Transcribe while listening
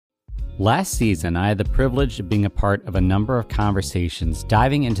Last season, I had the privilege of being a part of a number of conversations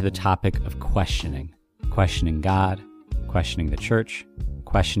diving into the topic of questioning. Questioning God, questioning the church,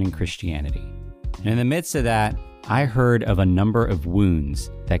 questioning Christianity. And in the midst of that, I heard of a number of wounds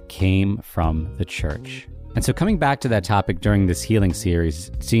that came from the church. And so coming back to that topic during this healing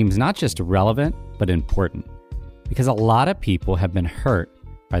series seems not just relevant, but important. Because a lot of people have been hurt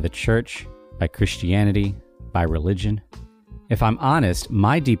by the church, by Christianity, by religion. If I'm honest,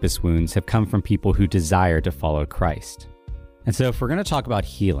 my deepest wounds have come from people who desire to follow Christ. And so if we're going to talk about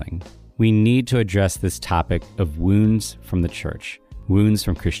healing, we need to address this topic of wounds from the church, wounds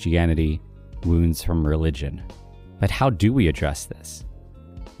from Christianity, wounds from religion. But how do we address this?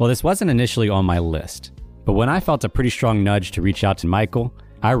 Well, this wasn't initially on my list, but when I felt a pretty strong nudge to reach out to Michael,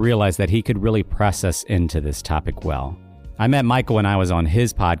 I realized that he could really press us into this topic well. I met Michael when I was on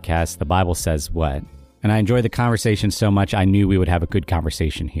his podcast, The Bible Says What? And I enjoyed the conversation so much I knew we would have a good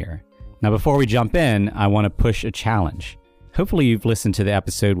conversation here. Now, before we jump in, I want to push a challenge. Hopefully you've listened to the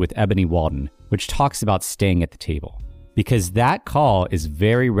episode with Ebony Walden, which talks about staying at the table, because that call is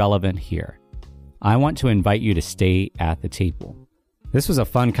very relevant here. I want to invite you to stay at the table. This was a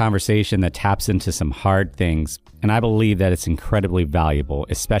fun conversation that taps into some hard things, and I believe that it's incredibly valuable,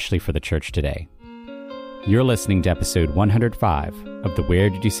 especially for the church today. You're listening to episode 105 of the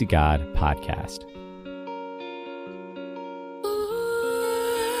Where Did You See God podcast.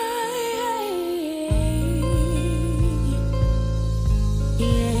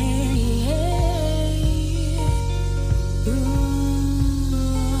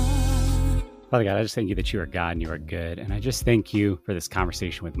 Father God, I just thank you that you are God and you are good. And I just thank you for this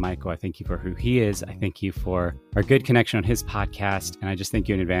conversation with Michael. I thank you for who he is. I thank you for our good connection on his podcast. And I just thank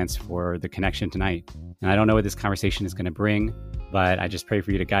you in advance for the connection tonight. And I don't know what this conversation is going to bring, but I just pray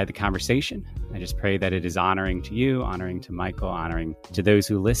for you to guide the conversation. I just pray that it is honoring to you, honoring to Michael, honoring to those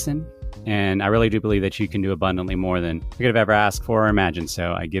who listen. And I really do believe that you can do abundantly more than I could have ever asked for or imagined.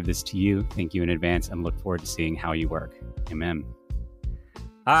 So I give this to you. Thank you in advance and look forward to seeing how you work. Amen.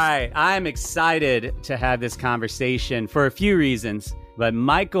 All right, I'm excited to have this conversation for a few reasons, but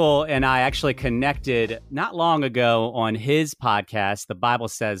Michael and I actually connected not long ago on his podcast, The Bible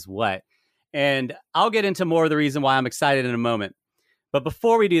Says What? And I'll get into more of the reason why I'm excited in a moment. But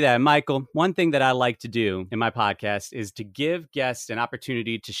before we do that, Michael, one thing that I like to do in my podcast is to give guests an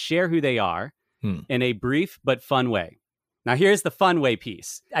opportunity to share who they are in a brief but fun way. Now, here's the fun way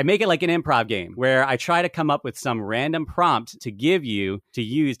piece. I make it like an improv game where I try to come up with some random prompt to give you to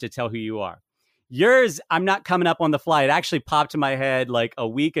use to tell who you are. Yours, I'm not coming up on the fly. It actually popped in my head like a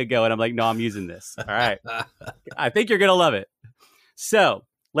week ago, and I'm like, no, I'm using this. All right. I think you're going to love it. So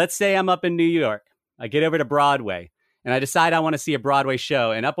let's say I'm up in New York. I get over to Broadway, and I decide I want to see a Broadway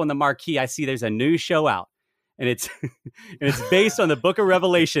show. And up on the marquee, I see there's a new show out. And it's based on the book of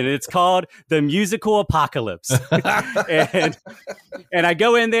Revelation. And it's called The Musical Apocalypse. and I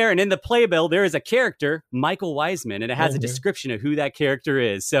go in there, and in the playbill, there is a character, Michael Wiseman, and it has a description of who that character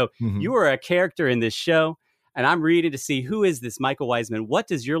is. So you are a character in this show, and I'm reading to see who is this Michael Wiseman. What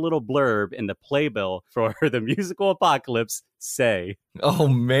does your little blurb in the playbill for The Musical Apocalypse say? Oh,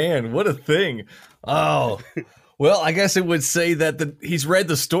 man, what a thing. Oh, well, I guess it would say that he's read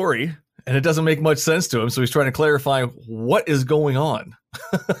the story. And it doesn't make much sense to him, so he's trying to clarify what is going on.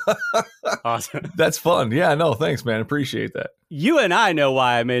 Awesome. That's fun. Yeah, no, thanks, man. Appreciate that. You and I know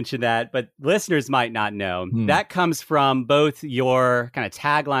why I mentioned that, but listeners might not know. That comes from both your kind of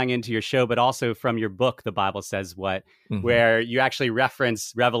tagline into your show, but also from your book, The Bible Says What, where you actually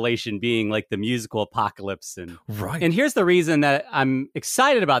reference Revelation being like the musical apocalypse. And here's the reason that I'm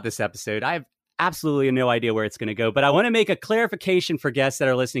excited about this episode. I have absolutely no idea where it's going to go, but I want to make a clarification for guests that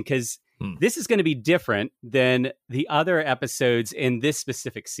are listening, because this is going to be different than the other episodes in this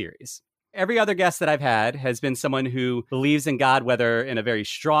specific series. Every other guest that I've had has been someone who believes in God, whether in a very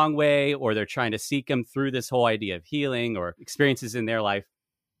strong way or they're trying to seek him through this whole idea of healing or experiences in their life.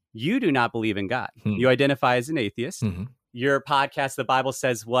 You do not believe in God. You identify as an atheist. Your podcast, The Bible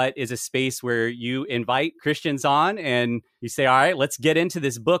Says What, is a space where you invite Christians on and you say, all right, let's get into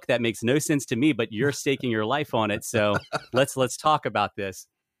this book that makes no sense to me, but you're staking your life on it. So let's talk about this.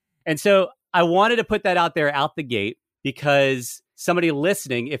 And so I wanted to put that out there out the gate, because somebody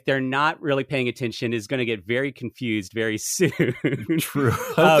listening, if they're not really paying attention, is going to get very confused very soon. True. I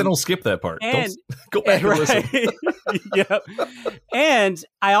hope they don't skip that part. Don't go back and listen. Yep. And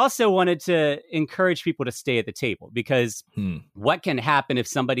I also wanted to encourage people to stay at the table, because what can happen if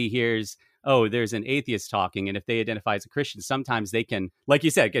somebody hears, oh, there's an atheist talking, and if they identify as a Christian, sometimes they can, like you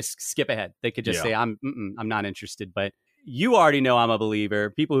said, just skip ahead. They could just say, I'm not interested. But you already know I'm a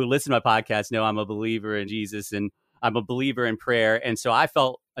believer. People who listen to my podcast know I'm a believer in Jesus. And I'm a believer in prayer. And so I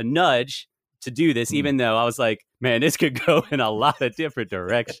felt a nudge to do this, even though I was like, man, this could go in a lot of different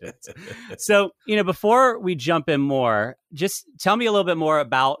directions. So, before we jump in more, just tell me a little bit more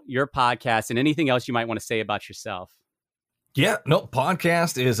about your podcast and anything else you might want to say about yourself. Yeah, no,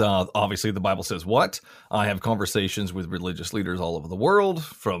 podcast is obviously The Bible Says What. I have conversations with religious leaders all over the world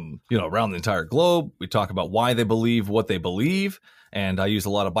from, around the entire globe. We talk about why they believe what they believe. And I use a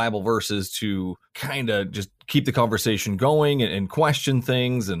lot of Bible verses to kind of just keep the conversation going and question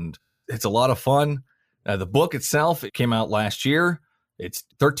things. And it's a lot of fun. The book itself, it came out last year. It's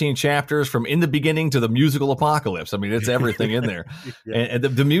 13 chapters from in the beginning to the musical apocalypse. I mean, it's everything in there. Yeah. And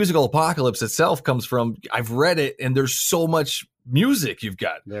the musical apocalypse itself comes from, I've read it, and there's so much music you've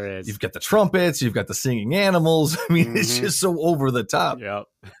got. There is. You've got the trumpets, you've got the singing animals. I mean, it's just so over the top. Yep.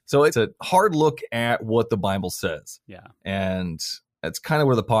 So it's a hard look at what the Bible says. Yeah. And that's kind of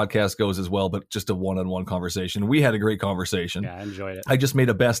where the podcast goes as well, but just a one-on-one conversation. We had a great conversation. Yeah, I enjoyed it. I just made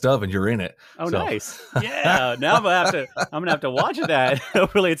a best of, and you're in it. Oh, so. Nice. Yeah. Now I'm gonna have to watch that.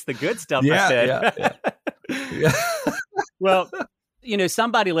 Hopefully, it's the good stuff. Yeah. Well,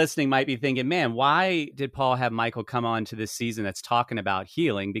 somebody listening might be thinking, man, why did Paul have Michael come on to this season that's talking about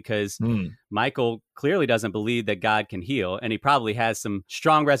healing? Because Michael clearly doesn't believe that God can heal, and he probably has some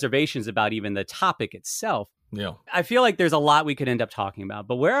strong reservations about even the topic itself. Yeah. I feel like there's a lot we could end up talking about,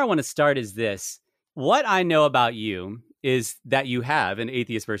 but where I want to start is this. What I know about you is that you have an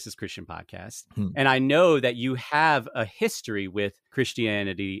Atheist versus Christian podcast. And I know that you have a history with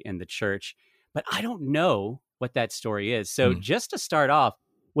Christianity and the church, but I don't know what that story is. So just to start off,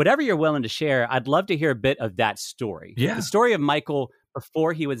 whatever you're willing to share, I'd love to hear a bit of that story. Yeah. The story of Michael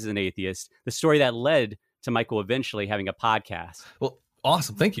before he was an atheist, the story that led to Michael eventually having a podcast. Well,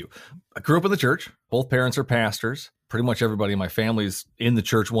 awesome. Thank you. I grew up in the church. Both parents are pastors. Pretty much everybody in my family's in the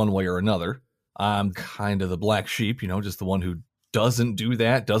church one way or another. I'm kind of the black sheep, just the one who doesn't do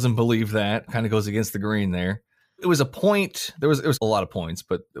that, doesn't believe that, kind of goes against the grain there. It was a point, it was a lot of points,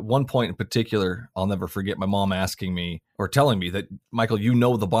 but one point in particular, I'll never forget my mom asking me or telling me that, Michael, you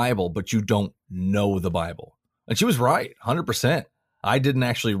know the Bible, but you don't know the Bible. And she was right, 100%. I didn't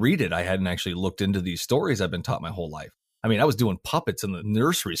actually read it. I hadn't actually looked into these stories I've been taught my whole life. I mean, I was doing puppets in the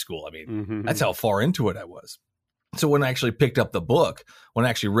nursery school. I mean, that's how far into it I was. So when I actually picked up the book, when I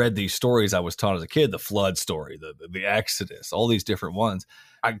actually read these stories I was taught as a kid, the flood story, the Exodus, all these different ones,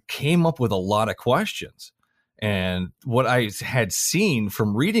 I came up with a lot of questions. And what I had seen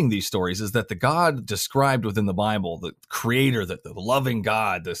from reading these stories is that the God described within the Bible, the creator, the loving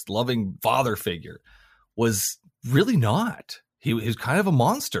God, this loving father figure, was really not. He was kind of a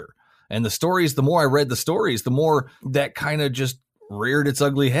monster. And the stories, the more I read the stories, the more that kind of just reared its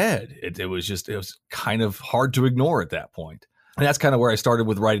ugly head. It was kind of hard to ignore at that point. And that's kind of where I started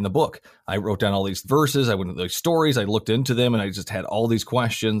with writing the book. I wrote down all these verses, I went into these stories, I looked into them, and I just had all these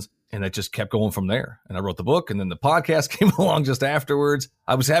questions, and I just kept going from there. And I wrote the book, and then the podcast came along just afterwards.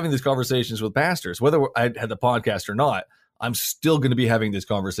 I was having these conversations with pastors, whether I had the podcast or not. I'm still going to be having these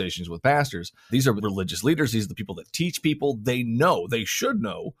conversations with pastors. These are religious leaders. These are the people that teach people. They know, they should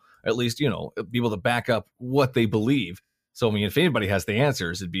know, at least, be able to back up what they believe. So, I mean, if anybody has the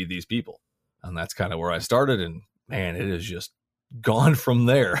answers, it'd be these people. And that's kind of where I started. And man, it has just gone from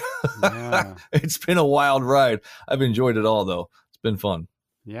there. Yeah. It's been a wild ride. I've enjoyed it all, though. It's been fun.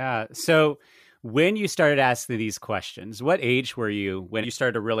 Yeah. So when you started asking these questions, what age were you when you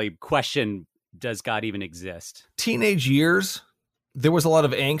started to really question, does God even exist? Teenage years. There was a lot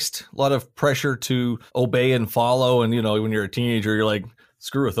of angst, a lot of pressure to obey and follow. And, when you're a teenager, you're like,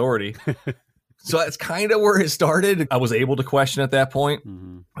 screw authority. So that's kind of where it started. I was able to question at that point.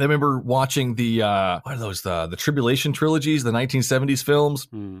 I remember watching the Tribulation trilogies, the 1970s films,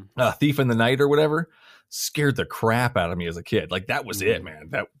 Thief in the Night or whatever. Scared the crap out of me as a kid. Like, that was it,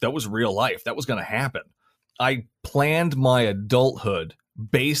 man. That was real life. That was going to happen. I planned my adulthood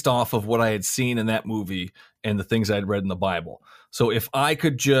based off of what I had seen in that movie and the things I had read in the Bible. So if I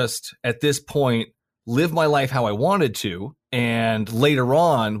could just, at this point, live my life how I wanted to, and later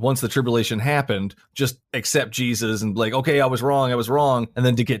on, once the tribulation happened, just accept Jesus and be like, okay, I was wrong, and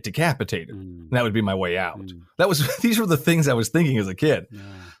then to get decapitated. And that would be my way out. These were the things I was thinking as a kid. Yeah.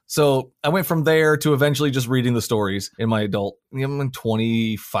 So I went from there to eventually just reading the stories in my adult,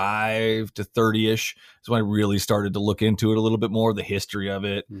 25 to 30-ish is when I really started to look into it a little bit more, the history of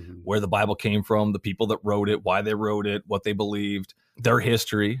it, where the Bible came from, the people that wrote it, why they wrote it, what they believed, their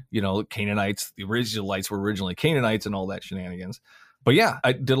history, Canaanites, the Israelites were originally Canaanites and all that shenanigans. But yeah,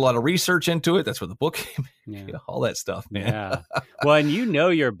 I did a lot of research into it. That's where the book came in, all that stuff, man. Yeah. Well, and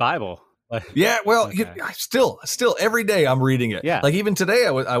your Bible. Yeah, well, Okay. still every day I'm reading it. Yeah. Like even today,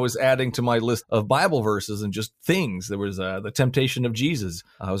 I was adding to my list of Bible verses and just things. There was the temptation of Jesus.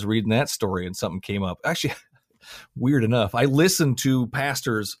 I was reading that story and something came up. Actually, weird enough, I listen to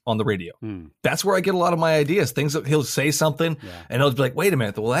pastors on the radio. That's where I get a lot of my ideas. Things that he'll say something and I'll be like, wait a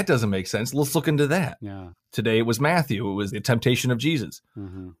minute, well, that doesn't make sense. Let's look into that. Yeah. Today it was Matthew. It was the temptation of Jesus.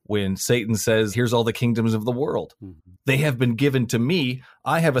 When Satan says, here's all the kingdoms of the world. They have been given to me.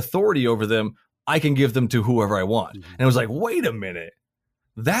 I have authority over them. I can give them to whoever I want. And it was like, wait a minute.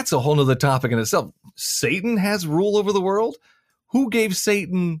 That's a whole nother topic in itself. Satan has rule over the world? Who gave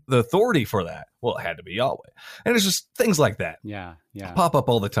Satan the authority for that? Well, it had to be Yahweh. And it's just things like that. Yeah. Pop up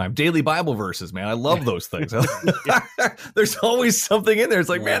all the time. Daily Bible verses, man. I love those things. There's always something in there. It's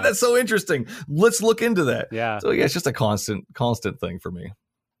like, man, that's so interesting. Let's look into that. Yeah. So yeah, it's just a constant thing for me.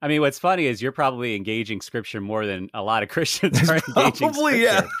 I mean, what's funny is you're probably engaging scripture more than a lot of Christians are engaging Probably,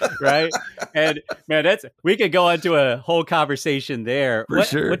 scripture, right? And man, we could go into a whole conversation there.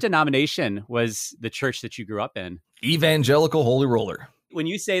 Sure. What denomination was the church that you grew up in? Evangelical Holy Roller. When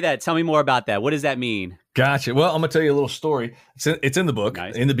you say that, tell me more about that. What does that mean? Gotcha. Well, I'm going to tell you a little story. It's in the book.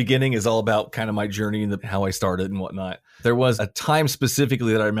 Nice. In the beginning is all about kind of my journey and how I started and whatnot. There was a time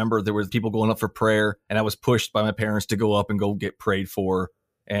specifically that I remember there was people going up for prayer and I was pushed by my parents to go up and go get prayed for.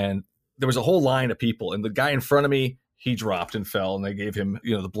 And there was a whole line of people and the guy in front of me, he dropped and fell and they gave him,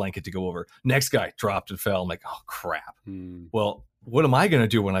 the blanket to go over. Next guy dropped and fell. I'm like, oh, crap. Well, what am I going to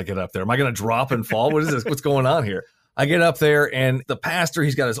do when I get up there? Am I going to drop and fall? What is this? What's going on here? I get up there and the pastor,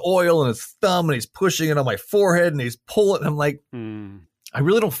 he's got his oil and his thumb and he's pushing it on my forehead and he's pulling. And I'm like, I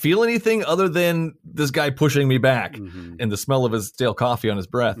really don't feel anything other than this guy pushing me back and the smell of his stale coffee on his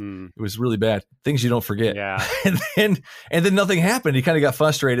breath. It was really bad. Things you don't forget. Yeah. And then nothing happened. He kind of got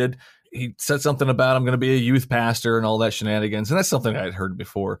frustrated. He said something about I'm going to be a youth pastor and all that shenanigans. And that's something I had heard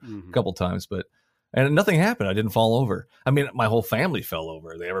before a couple times, and nothing happened. I didn't fall over. I mean, my whole family fell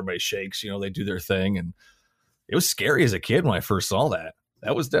over. Everybody shakes, they do their thing. And it was scary as a kid when I first saw that.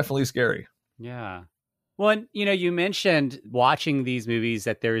 That was definitely scary. Yeah. Well, and, you mentioned watching these movies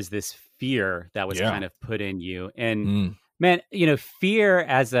that there is this fear that was kind of put in you. And man, fear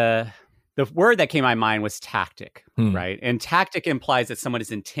the word that came to my mind was tactic, right? And tactic implies that someone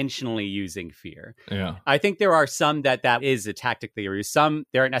is intentionally using fear. Yeah. I think there are some that is a tactic they use. Some,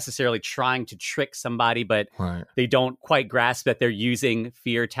 they aren't necessarily trying to trick somebody, but they don't quite grasp that they're using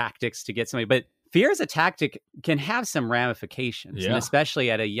fear tactics to get somebody. But fear as a tactic can have some ramifications, and especially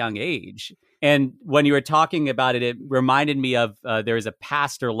at a young age. And when you were talking about it, it reminded me of there was a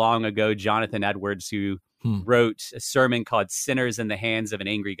pastor long ago, Jonathan Edwards, who wrote a sermon called Sinners in the Hands of an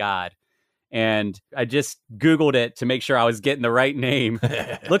Angry God. And I just Googled it to make sure I was getting the right name.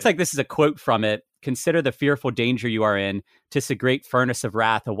 Looks like this is a quote from it. Consider the fearful danger you are in. 'Tis a great furnace of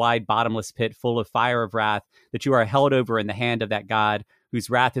wrath, a wide bottomless pit full of fire of wrath, that you are held over in the hand of that God, whose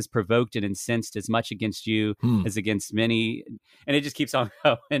wrath is provoked and incensed as much against you as against many. And it just keeps on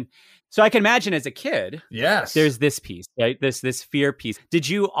going. So I can imagine as a kid, there's this piece, right? This fear piece. Did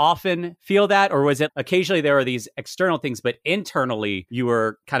you often feel that, or was it occasionally there are these external things, but internally you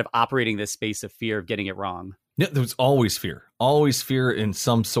were kind of operating this space of fear of getting it wrong? Yeah, there was always fear in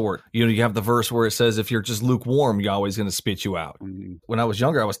some sort. You have the verse where it says, if you're just lukewarm, Yahweh's going to spit you out. When I was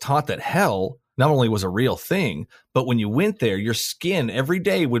younger, I was taught that hell not only was a real thing, but when you went there, your skin every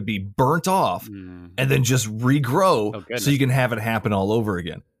day would be burnt off and then just regrow so you can have it happen all over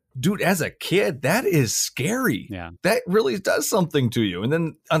again. Dude, as a kid, that is scary. Yeah. That really does something to you. And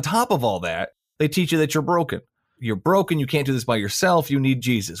then on top of all that, they teach you that you're broken. You're broken. You can't do this by yourself. You need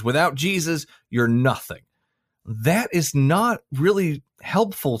Jesus. Without Jesus, you're nothing. That is not really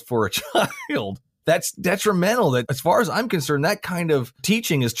helpful for a child. That's detrimental. That, as far as I'm concerned, that kind of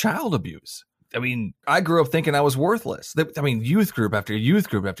teaching is child abuse. I mean, I grew up thinking I was worthless. I mean, youth group after youth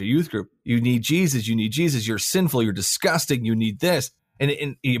group after youth group. You need Jesus. You need Jesus. You're sinful. You're disgusting. You need this.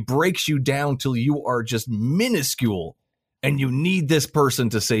 And it breaks you down till you are just minuscule. And you need this person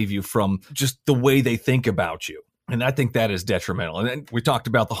to save you from just the way they think about you. And I think that is detrimental. And then we talked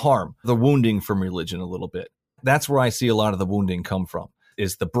about the harm, the wounding from religion a little bit. That's where I see a lot of the wounding come from,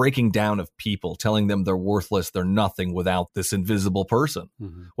 is the breaking down of people, telling them they're worthless, they're nothing without this invisible person,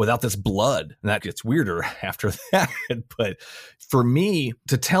 without this blood. And that gets weirder after that. But for me,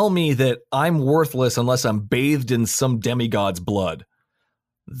 to tell me that I'm worthless unless I'm bathed in some demigod's blood,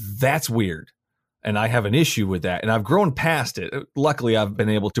 that's weird. And I have an issue with that. And I've grown past it. Luckily, I've been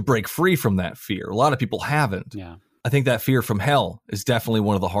able to break free from that fear. A lot of people haven't. Yeah. I think that fear from hell is definitely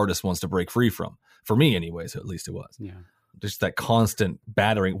one of the hardest ones to break free from. For me, anyways, at least it was. Yeah. Just that constant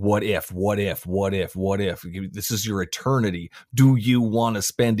battering. What if, what if, what if, what if? This is your eternity. Do you want to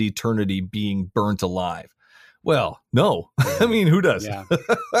spend eternity being burnt alive? Well, no. I mean, who does? Yeah.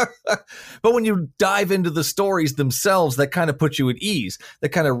 But when you dive into the stories themselves, that kind of puts you at ease. That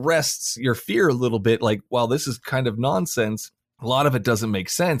kind of rests your fear a little bit. Like, well, this is kind of nonsense. A lot of it doesn't make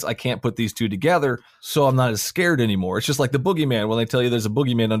sense. I can't put these two together, so I'm not as scared anymore. It's just like the boogeyman when they tell you there's a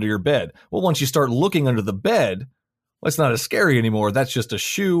boogeyman under your bed. Well, once you start looking under the bed, well, it's not as scary anymore. That's just a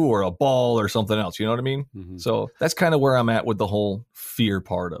shoe or a ball or something else. You know what I mean? Mm-hmm. So that's kind of where I'm at with the whole fear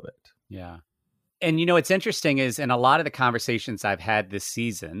part of it. Yeah. And what's interesting is in a lot of the conversations I've had this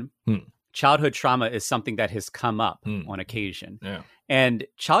season, childhood trauma is something that has come up on occasion. Yeah. And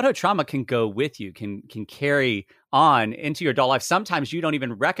childhood trauma can go with you, can carry on into your adult life. Sometimes you don't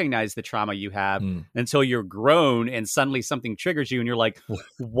even recognize the trauma you have until you're grown and suddenly something triggers you and you're like,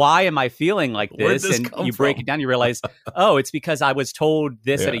 why am I feeling like this? And you break it down, you realize, oh, it's because I was told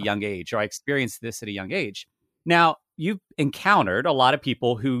this at a young age, or I experienced this at a young age. Now, you've encountered a lot of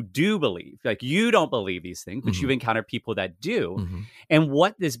people who do believe, like you don't believe these things, but you've encountered people that do. And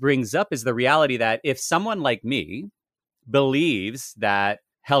what this brings up is the reality that if someone like me believes that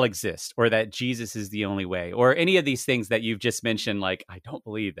hell exists or that Jesus is the only way, or any of these things that you've just mentioned, like, I don't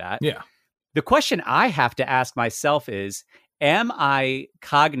believe that. Yeah. The question I have to ask myself is, am I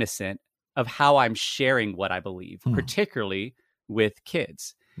cognizant of how I'm sharing what I believe, particularly with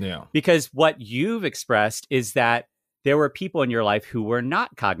kids? Yeah. Because what you've expressed is that there were people in your life who were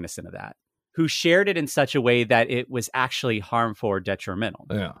not cognizant of that, who shared it in such a way that it was actually harmful or detrimental.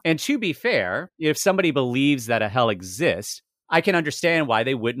 Yeah. And to be fair, if somebody believes that a hell exists, I can understand why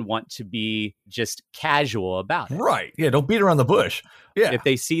they wouldn't want to be just casual about it. Right. Yeah. Don't beat around the bush. Yeah. If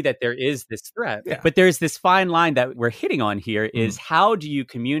they see that there is this threat. Yeah. But there's this fine line that we're hitting on here is how do you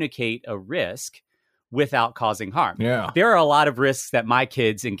communicate a risk without causing harm? Yeah. There are a lot of risks that my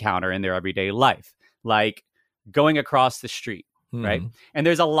kids encounter in their everyday life, like going across the street, right? And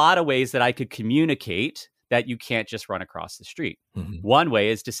there's a lot of ways that I could communicate that you can't just run across the street. One way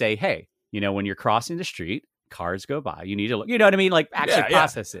is to say, hey, when you're crossing the street, cars go by. You need to look, you know what I mean? Like actually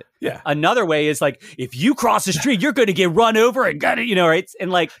process it. Yeah. Another way is like, if you cross the street, you're going to get run over and right? And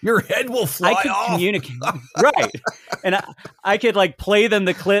like your head will fly I could off. Communicate. Right. And I could like play them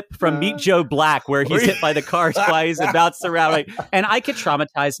the clip from Meet Joe Black where he's hit by the car twice and bounced around. Like, and I could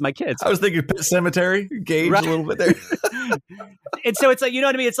traumatize my kids. I was thinking Pet Cemetery, Gage a little bit there. And so it's like, you know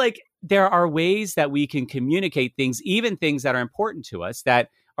what I mean? It's like there are ways that we can communicate things, even things that are important to us that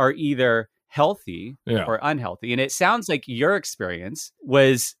are either healthy or unhealthy. And it sounds like your experience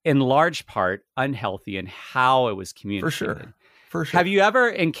was in large part unhealthy in how it was communicated. For sure. Have you ever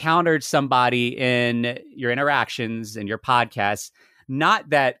encountered somebody in your interactions and your podcasts, not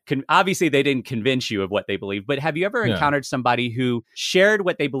that obviously they didn't convince you of what they believe, but have you ever encountered somebody who shared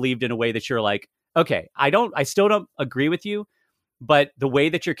what they believed in a way that you're like, okay, I still don't agree with you, but the way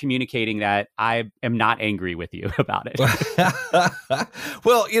that you're communicating that, I am not angry with you about it.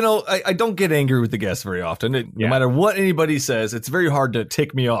 Well, I don't get angry with the guests very often. No matter what anybody says, it's very hard to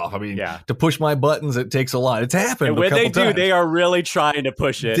tick me off. I mean, to push my buttons, it takes a lot. It's happened. And when they do, they are really trying to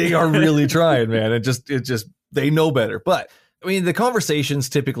push it. They are really trying, man. It just, they know better. But I mean, the conversations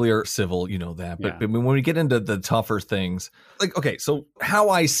typically are civil, that. But when we get into the tougher things, like, okay, so how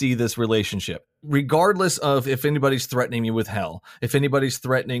I see this relationship, regardless of if anybody's threatening me with hell, if anybody's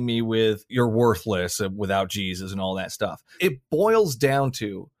threatening me with you're worthless without Jesus and all that stuff, it boils down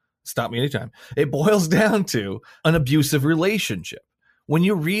to, stop me anytime, it boils down to an abusive relationship. When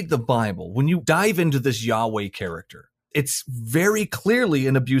you read the Bible, when you dive into this Yahweh character, it's very clearly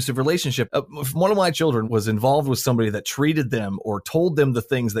an abusive relationship. If one of my children was involved with somebody that treated them or told them the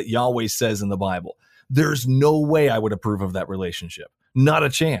things that Yahweh says in the Bible, there's no way I would approve of that relationship. Not a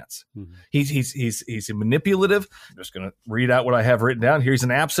chance. He's manipulative. I'm just going to read out what I have written down here. He's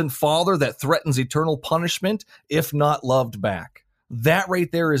an absent father that threatens eternal punishment if not loved back. That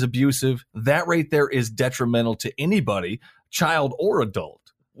right there is abusive. That right there is detrimental to anybody, child or adult.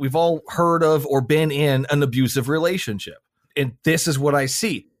 We've all heard of or been in an abusive relationship. And this is what I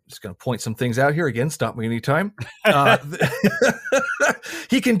see. Just going to point some things out here again. Stop me anytime.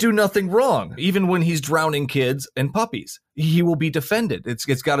 He can do nothing wrong. Even when he's drowning kids and puppies, he will be defended. It's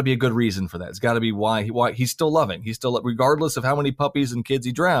got to be a good reason for that. It's got to be why he's still loving. He's still, regardless of how many puppies and kids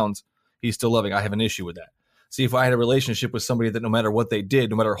he drowns, he's still loving. I have an issue with that. See, if I had a relationship with somebody that no matter what they did,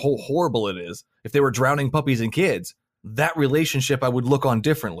 no matter how horrible it is, if they were drowning puppies and kids, that relationship I would look on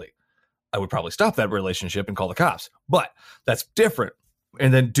differently. I would probably stop that relationship and call the cops. But that's different.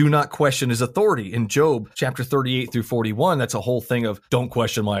 And then do not question his authority. In Job chapter 38 through 41, that's a whole thing of don't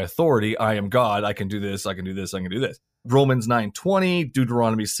question my authority. I am God. I can do this. I can do this. I can do this. Romans 9:20,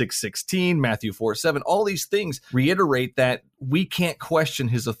 Deuteronomy 6:16, Matthew 4:7, all these things reiterate that we can't question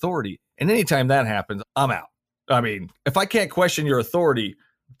his authority. And anytime that happens, I'm out. I mean, if I can't question your authority,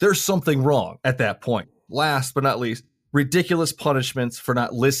 there's something wrong at that point. Last but not least, ridiculous punishments for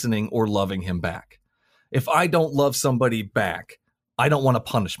not listening or loving him back. If I don't love somebody back, I don't want a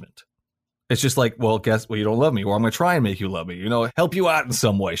punishment. It's just like, well, you don't love me, or I'm going to try and make you love me, help you out in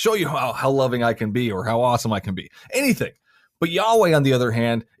some way, show you how loving I can be or how awesome I can be, anything. But Yahweh, on the other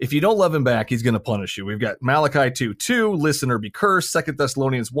hand, if you don't love him back, he's going to punish you. We've got Malachi 2:2, listen or be cursed. 2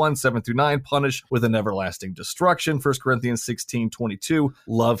 Thessalonians 1:7-9, punish with an everlasting destruction. 1 Corinthians 16:22,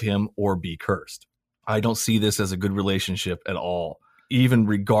 love him or be cursed. I don't see this as a good relationship at all. Even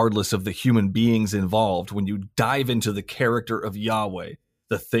regardless of the human beings involved, when you dive into the character of Yahweh,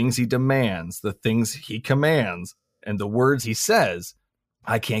 the things he demands, the things he commands, and the words he says,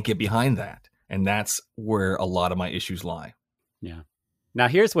 I can't get behind that. And that's where a lot of my issues lie. Yeah. Now,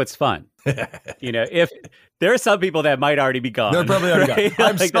 here's what's fun. If there are some people that might already be gone. They're probably already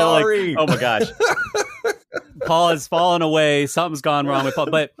gone. I'm sorry. Oh, my gosh. Paul has fallen away. Something's gone wrong with Paul.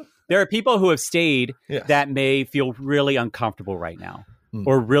 But there are people who have stayed that may feel really uncomfortable right now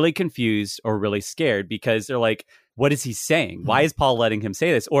or really confused or really scared because they're like, what is he saying? Why is Paul letting him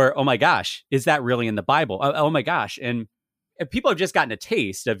say this? Or, oh my gosh, is that really in the Bible? Oh my gosh. And people have just gotten a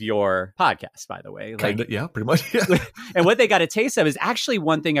taste of your podcast, by the way. Yeah, pretty much. Yeah. And what they got a taste of is actually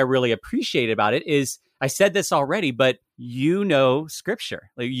one thing I really appreciate about it is I said this already, but scripture.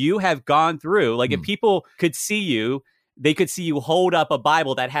 Like you have gone through, like if people could see you, they could see you hold up a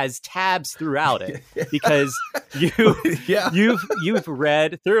Bible that has tabs throughout it because you've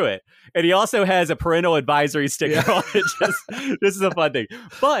read through it. And he also has a parental advisory sticker on it. This is a fun thing.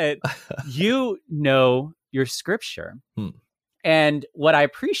 But you know your scripture. And what I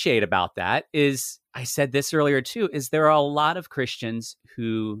appreciate about that is, I said this earlier too, is there are a lot of Christians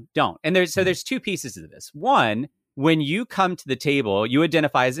who don't. And there's two pieces to this. One, when you come to the table, you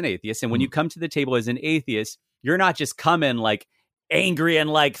identify as an atheist. And when you come to the table as an atheist, you're not just coming like angry and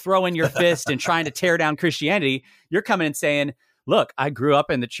like throwing your fist and trying to tear down Christianity. You're coming and saying, look, I grew up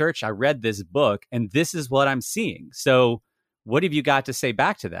in the church. I read this book and this is what I'm seeing. So what have you got to say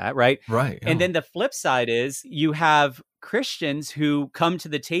back to that? Right. Right. Yeah. And then the flip side is you have Christians who come to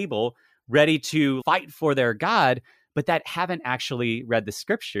the table ready to fight for their God, but that haven't actually read the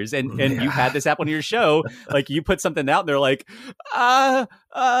scriptures. And you've had this happen on your show. Like you put something out and they're like,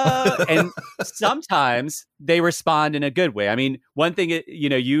 and sometimes they respond in a good way. I mean, one thing,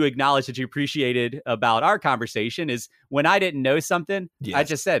 you acknowledge that you appreciated about our conversation is when I didn't know something, I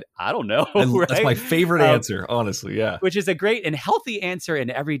just said, I don't know. Right? That's my favorite answer, honestly. Yeah. Which is a great and healthy answer in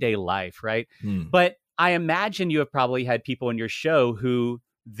everyday life. Right. But I imagine you have probably had people in your show who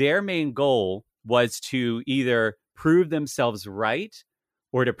their main goal was to either prove themselves right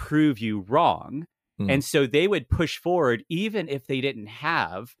or to prove you wrong. And so they would push forward even if they didn't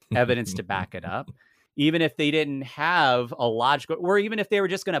have evidence to back it up, even if they didn't have a logical, or even if they were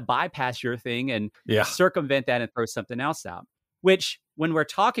just going to bypass your thing and circumvent that and throw something else out. Which when we're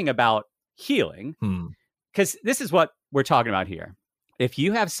talking about healing, because this is what we're talking about here. If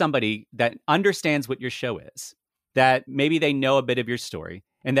you have somebody that understands what your show is, that maybe they know a bit of your story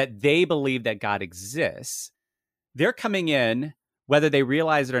and that they believe that God exists, they're coming in, whether they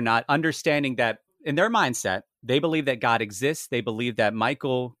realize it or not, understanding that in their mindset, they believe that God exists. They believe that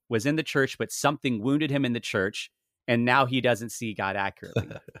Michael was in the church, but something wounded him in the church, and now he doesn't see God accurately.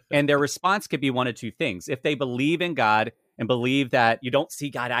 And their response could be one of two things. If they believe in God and believe that you don't see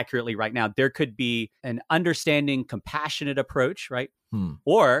God accurately right now, there could be an understanding, compassionate approach, right?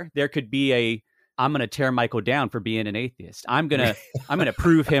 Or there could be I'm going to tear Michael down for being an atheist. I'm going to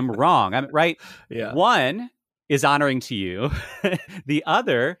prove him wrong. Right? Yeah. One is honoring to you. The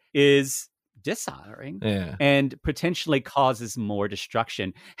other is dishonoring and potentially causes more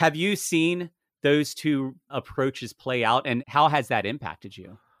destruction. Have you seen those two approaches play out, and how has that impacted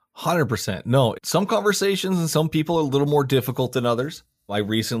you? 100%. No, some conversations and some people are a little more difficult than others. I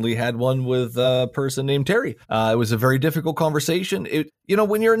recently had one with a person named Terry. It was a very difficult conversation.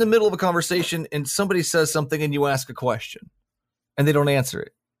 When you're in the middle of a conversation and somebody says something and you ask a question and they don't answer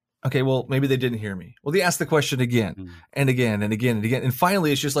it. Okay, well, maybe they didn't hear me. Well, they asked the question again and again and again and again. And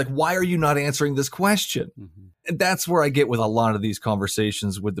finally, it's just like, why are you not answering this question? And that's where I get with a lot of these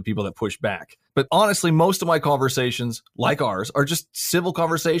conversations with the people that push back. But honestly, most of my conversations, like ours, are just civil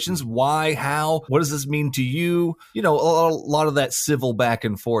conversations. Why, how, what does this mean to you? You know, a lot of that civil back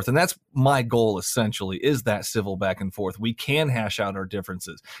and forth. And that's my goal, essentially, is that civil back and forth. We can hash out our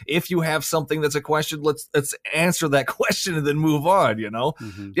differences. If you have something that's a question, let's answer that question and then move on, you know?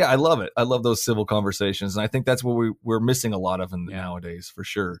 Mm-hmm. Yeah, I love it. I love those civil conversations. And I think that's what we're missing a lot of nowadays, for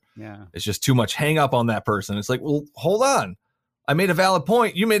sure. Yeah. It's just too much hang up on that person. It's like, well, hold on. I made a valid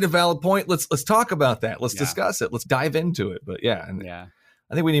point. You made a valid point. Let's talk about that. Let's discuss it. Let's dive into it. But I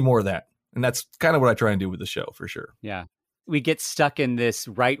think we need more of that. And that's kind of what I try and do with the show, for sure. Yeah. We get stuck in this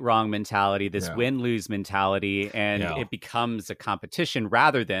right-wrong mentality, this win-lose mentality, and it becomes a competition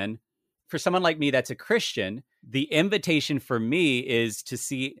rather than, for someone like me that's a Christian, the invitation for me is to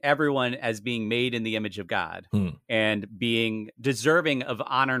see everyone as being made in the image of God and being deserving of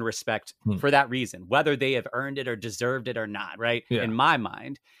honor and respect for that reason, whether they have earned it or deserved it or not, right? Yeah. In my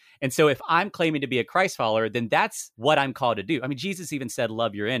mind. And so if I'm claiming to be a Christ follower, then that's what I'm called to do. I mean, Jesus even said,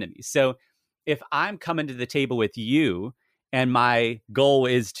 love your enemies. So if I'm coming to the table with you and my goal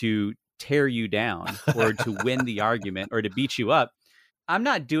is to tear you down or to win the argument or to beat you up, I'm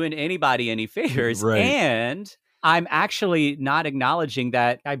not doing anybody any favors. Right. And I'm actually not acknowledging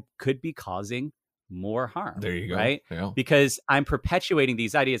that I could be causing more harm. There you go. Right? Yeah. Because I'm perpetuating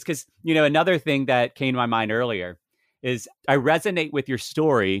these ideas. Because, you know, another thing that came to my mind earlier is I resonate with your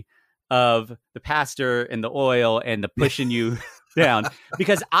story of the pastor and the oil and the pushing you down,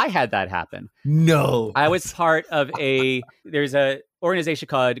 because I had that happen. No. I was part of there's a organization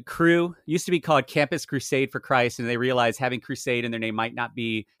called Cru, used to be called Campus Crusade for Christ, and they realized having Crusade in their name might not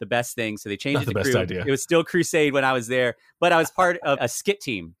be the best thing, so they changed it to Cru. Idea. It was still Crusade when I was there, but I was part of a skit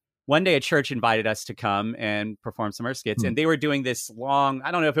team. One day a church invited us to come and perform some of our skits, and they were doing this long,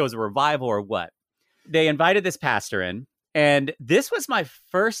 I don't know if it was a revival or what. They invited this pastor in, and this was my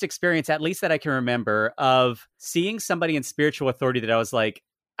first experience, at least that I can remember, of seeing somebody in spiritual authority that I was like,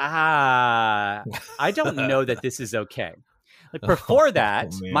 I don't know that this is okay. Like before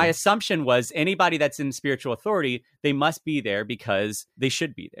that, my assumption was anybody that's in spiritual authority, they must be there because they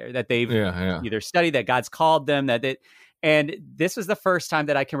should be there, that they've either studied, that God's called them, and this was the first time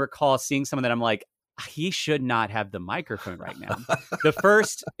that I can recall seeing someone that I'm like, he should not have the microphone right now. The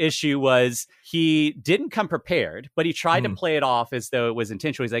first issue was he didn't come prepared, but he tried to play it off as though it was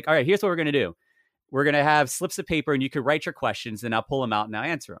intentional. He's like, all right, here's what we're going to do. We're going to have slips of paper and you can write your questions and I'll pull them out and I'll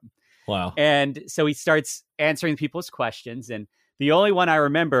answer them. Wow. And so he starts answering people's questions. And the only one I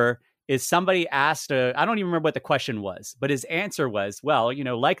remember is somebody asked, I don't even remember what the question was, but his answer was, well, you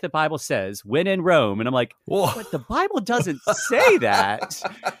know, like the Bible says, when in Rome. And I'm like, whoa, but the Bible doesn't say that.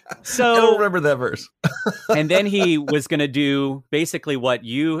 So I don't remember that verse. And then he was going to do basically what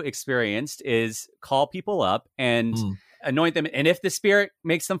you experienced, is call people up and anoint them. And if the Spirit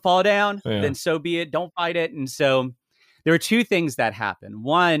makes them fall down, then so be it. Don't fight it. And so there were two things that happened.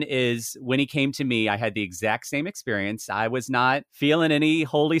 One is when he came to me, I had the exact same experience. I was not feeling any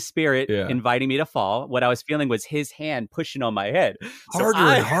Holy Spirit inviting me to fall. What I was feeling was his hand pushing on my head. Harder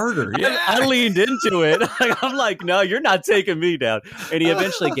and harder. Yeah. I leaned into it. I'm like, no, you're not taking me down. And he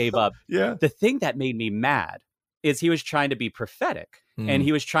eventually gave up. Yeah. The thing that made me mad is he was trying to be prophetic. And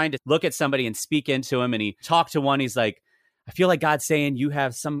he was trying to look at somebody and speak into him. And he talked to one. He's like, I feel like God's saying you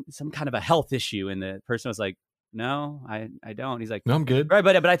have some kind of a health issue. And the person was like, no, I don't. He's like, no, I'm good. Right,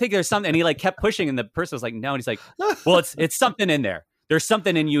 but I think there's something. And he like kept pushing, and the person was like, no. And he's like, well, it's something in there. There's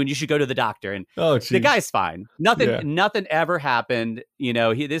something in you, and you should go to the doctor. And the guy's fine. Nothing ever happened. You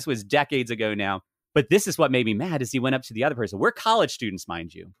know, this was decades ago now. But this is what made me mad. Is he went up to the other person. We're college students,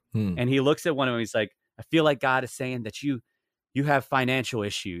 mind you, and he looks at one of them. He's like, I feel like God is saying that you have financial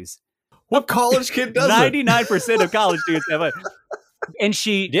issues. What college kid does 99% of college students have it. And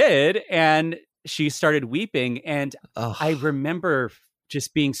she did, and she started weeping, and I remember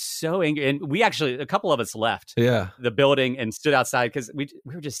just being so angry. And we actually, a couple of us left the building and stood outside because we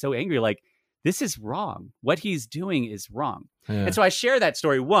were just so angry. Like, this is wrong. What he's doing is wrong. Yeah. And so I share that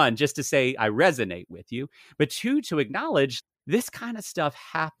story, one, just to say I resonate with you, but two, to acknowledge this kind of stuff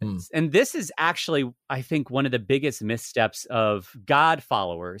happens. And this is actually, I think, one of the biggest missteps of God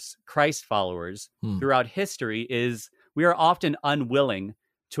followers, Christ followers throughout history is we are often unwilling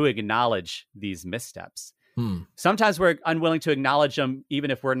to acknowledge these missteps. Sometimes we're unwilling to acknowledge them even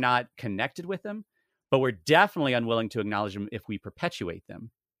if we're not connected with them, but we're definitely unwilling to acknowledge them if we perpetuate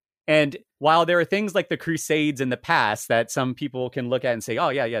them. And while there are things like the Crusades in the past that some people can look at and say, oh,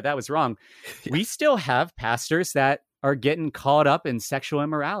 yeah, that was wrong, we still have pastors that are getting caught up in sexual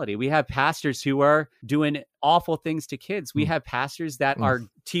immorality. We have pastors who are doing awful things to kids. We have pastors that are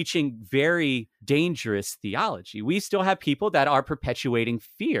teaching very dangerous theology. We still have people that are perpetuating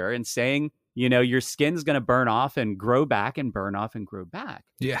fear and saying your skin's going to burn off and grow back and burn off and grow back.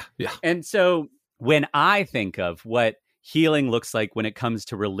 Yeah. And so when I think of what healing looks like when it comes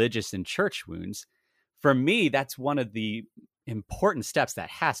to religious and church wounds, for me, that's one of the important steps that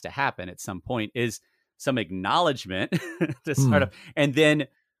has to happen at some point, is some acknowledgement to start up. And then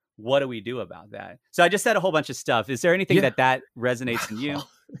what do we do about that? So I just said a whole bunch of stuff. Is there anything that resonates in you?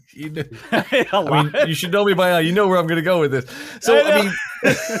 I mean, you should know me by now. You know where I'm going to go with this. So, I mean,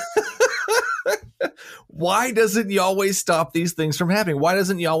 why doesn't Yahweh stop these things from happening? Why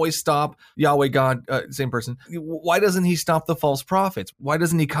doesn't Yahweh stop Yahweh, God, same person? Why doesn't he stop the false prophets? Why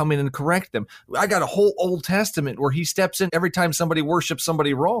doesn't he come in and correct them? I got a whole Old Testament where he steps in every time somebody worships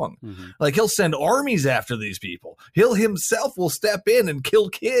somebody wrong. Like, he'll send armies after these people. He'll himself will step in and kill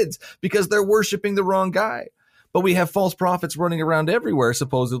kids because they're worshiping the wrong guy. But we have false prophets running around everywhere,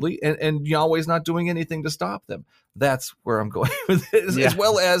 supposedly, and Yahweh's not doing anything to stop them. That's where I'm going with this, as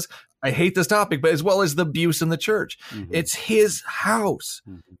well as, I hate this topic, but as well as the abuse in the church. It's his house.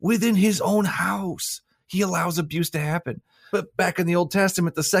 Within his own house, he allows abuse to happen. But back in the Old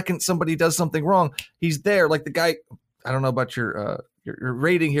Testament, the second somebody does something wrong, he's there. Like the guy, I don't know about your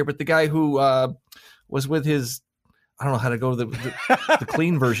rating here, but the guy who was with his, I don't know how to go to the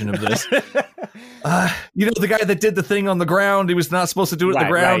clean version of this. The guy that did the thing on the ground, he was not supposed to do it in the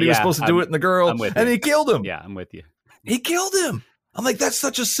ground. He was supposed to do it in the girl, and he killed him. Yeah, I'm with you. He killed him. I'm like, that's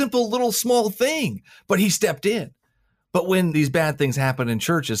such a simple little small thing, but he stepped in. But when these bad things happen in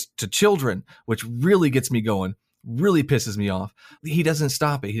churches to children, which really gets me going, really pisses me off, he doesn't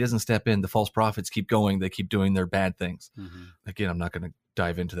stop it. He doesn't step in. The false prophets keep going. They keep doing their bad things. Again, I'm not going to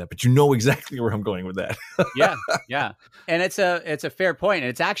dive into that, but you know exactly where I'm going with that. Yeah. And it's a fair point. And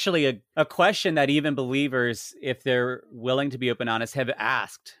it's actually a question that even believers, if they're willing to be open and honest, have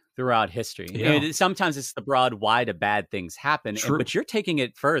asked throughout history. Sometimes it's the broad, why do bad things happen? But you're taking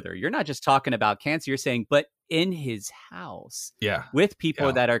it further. You're not just talking about cancer. You're saying, but in his house, with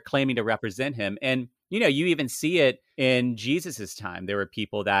people that are claiming to represent him. And you even see it in Jesus's time. There were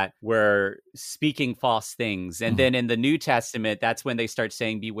people that were speaking false things. And then in the New Testament, that's when they start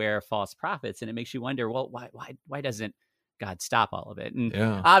saying, beware of false prophets. And it makes you wonder, well, why doesn't God stop all of it? And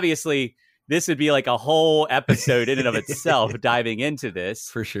obviously, this would be like a whole episode in and of itself diving into this.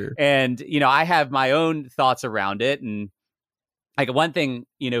 For sure. And, I have my own thoughts around it. And like one thing,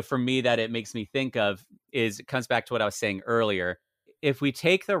 for me that it makes me think of is it comes back to what I was saying earlier. If we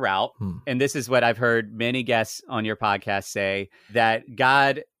take the route, and this is what I've heard many guests on your podcast say, that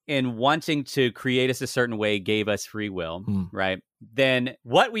God, in wanting to create us a certain way, gave us free will, right? Then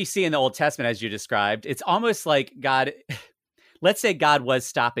what we see in the Old Testament, as you described, it's almost like God, let's say God was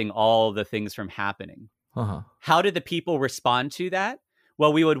stopping all the things from happening. How did the people respond to that?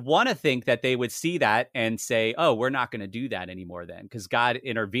 Well, we would want to think that they would see that and say, oh, we're not going to do that anymore then, because God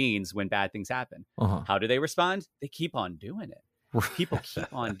intervenes when bad things happen. How do they respond? They keep on doing it. People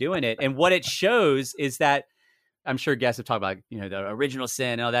keep on doing it. And what it shows is that, I'm sure guests have talked about, the original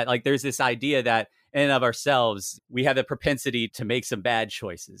sin and all that. Like there's this idea that in and of ourselves, we have the propensity to make some bad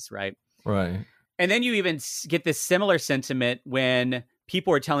choices, right? Right. And then you even get this similar sentiment when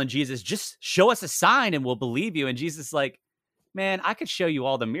people are telling Jesus, just show us a sign and we'll believe you. And Jesus is like, man, I could show you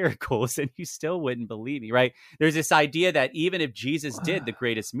all the miracles and you still wouldn't believe me, right? There's this idea that even if Jesus did the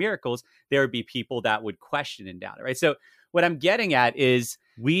greatest miracles, there would be people that would question and doubt it, right? So what I'm getting at is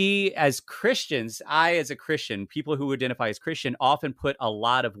we as Christians, I as a Christian, people who identify as Christian often put a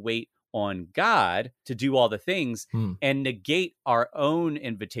lot of weight on God to do all the things and negate our own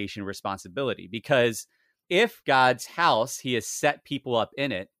invitation responsibility. Because if God's house, he has set people up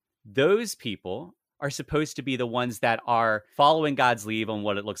in it, those people are supposed to be the ones that are following God's lead on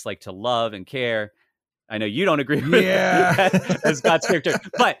what it looks like to love and care. I know you don't agree with that as God's character,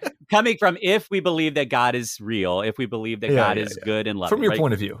 but coming from, if we believe that God is real, if we believe that God is good and loving. From your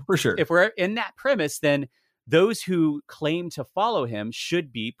point of view, for sure. If we're in that premise, then those who claim to follow him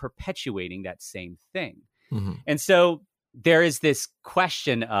should be perpetuating that same thing. And so there is this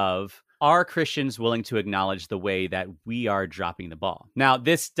question of, are Christians willing to acknowledge the way that we are dropping the ball? Now,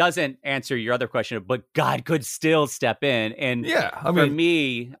 this doesn't answer your other question, but God could still step in. And for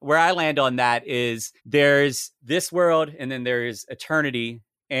me, where I land on that is there's this world and then there's eternity.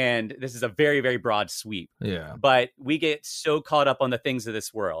 And this is a very, very broad sweep. But we get so caught up on the things of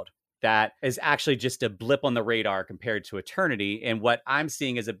this world that is actually just a blip on the radar compared to eternity. And what I'm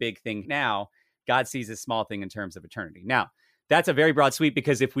seeing as a big thing now, God sees a small thing in terms of eternity. Now, that's a very broad sweep,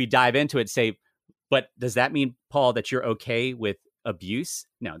 because if we dive into it, say, but does that mean, Paul, that you're okay with abuse?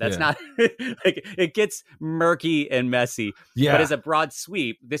 No, that's not. Like, it gets murky and messy. But as a broad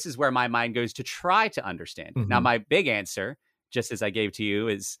sweep, this is where my mind goes to try to understand. Now, my big answer, just as I gave to you,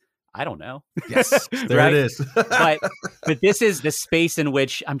 is I don't know. Yes, there Right? it is. But this is the space in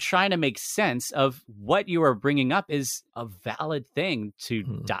which I'm trying to make sense of what you are bringing up is a valid thing to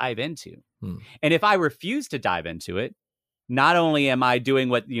dive into. And if I refuse to dive into it, not only am I doing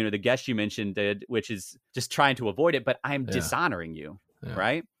what, the guest you mentioned did, which is just trying to avoid it, but I'm dishonoring you,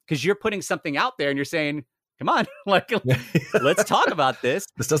 right? Because you're putting something out there and you're saying, come on, like, let's talk about this.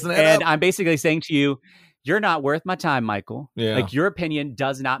 This doesn't add up. I'm basically saying to you, you're not worth my time, Michael. Yeah. Like, your opinion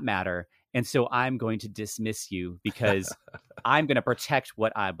does not matter. And so I'm going to dismiss you because I'm going to protect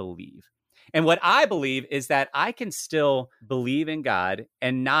what I believe. And what I believe is that I can still believe in God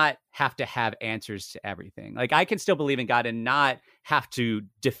and not have to have answers to everything. Like, I can still believe in God and not have to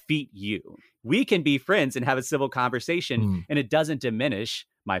defeat you. We can be friends and have a civil conversation, and it doesn't diminish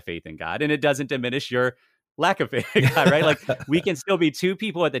my faith in God, and it doesn't diminish your lack of faith in God, right? Like, we can still be two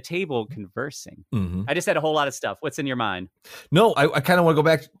people at the table conversing. I just said a whole lot of stuff. What's in your mind? No, I kind of want to go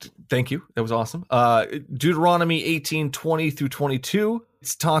back. Thank you. That was awesome. Deuteronomy 18:20 through 22.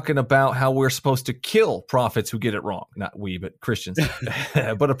 It's talking about how we're supposed to kill prophets who get it wrong. Not we, but Christians.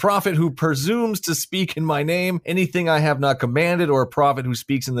 But a prophet who presumes to speak in my name, anything I have not commanded, or a prophet who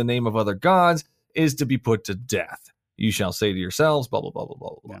speaks in the name of other gods is to be put to death. You shall say to yourselves, blah, blah, blah, blah,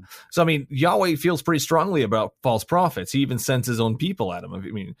 blah, blah. Yeah. So, I mean, Yahweh feels pretty strongly about false prophets. He even sends his own people at them. I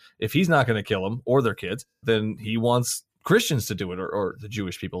mean, if he's not going to kill them or their kids, then he wants Christians to do it, or the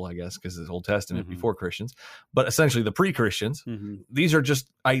Jewish people, I guess, because it's Old Testament before Christians, but essentially the pre-Christians. These are just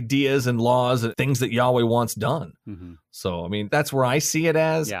ideas and laws and things that Yahweh wants done. So, I mean, that's where I see it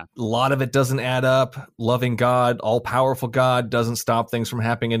as. Yeah. A lot of it doesn't add up. Loving God, all-powerful God doesn't stop things from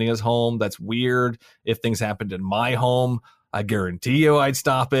happening in his home. That's weird. If things happened in my home, I guarantee you I'd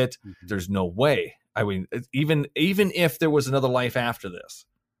stop it. There's no way. I mean, even if there was another life after this,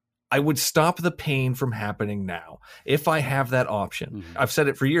 I would stop the pain from happening now if I have that option. I've said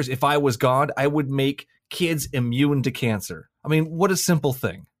it for years. If I was God, I would make kids immune to cancer. I mean, what a simple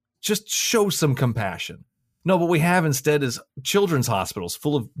thing. Just show some compassion. No, what we have instead is children's hospitals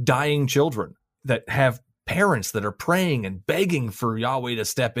full of dying children that have parents that are praying and begging for Yahweh to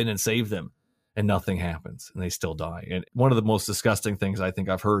step in and save them. And nothing happens, and they still die. And one of the most disgusting things I think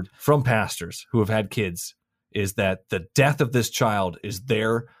I've heard from pastors who have had kids is that the death of this child is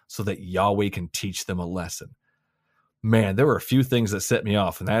there so that Yahweh can teach them a lesson. Man, there were a few things that set me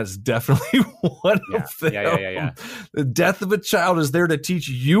off, and that is definitely one of them. Yeah. The death of a child is there to teach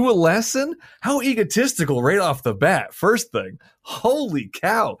you a lesson? How egotistical right off the bat. First thing, holy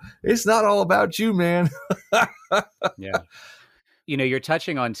cow, it's not all about you, man. Yeah. You're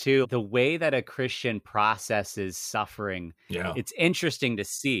touching on, too, the way that a Christian processes suffering. Yeah. It's interesting to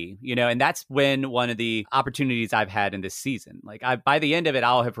see, and that's when one of the opportunities I've had in this season. Like, by the end of it,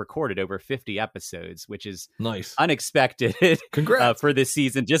 I'll have recorded over 50 episodes, which is nice, unexpected. Congrats. For this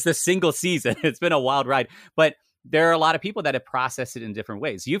season, just a single season. It's been a wild ride. But there are a lot of people that have processed it in different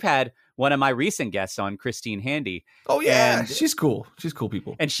ways. You've had one of my recent guests on, Christine Handy. Oh, yeah. She's cool. She's cool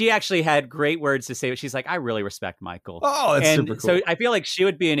people. And she actually had great words to say. She's like, I really respect Michael. Oh, that's super cool. So I feel like she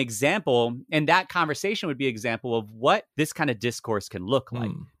would be an example, and that conversation would be an example of what this kind of discourse can look like.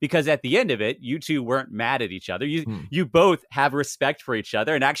 Because at the end of it, you two weren't mad at each other. You both have respect for each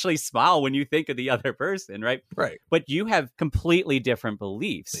other and actually smile when you think of the other person, right? Right. But you have completely different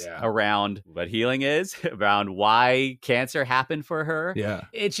beliefs around what healing is, around why cancer happened for her. Yeah.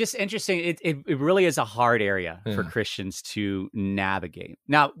 It's just interesting. It really is a hard area for Christians to navigate.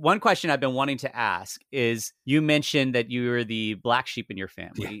 Now, one question I've been wanting to ask is, you mentioned that you were the black sheep in your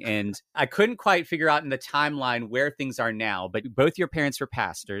family, and I couldn't quite figure out in the timeline where things are now, but both your parents were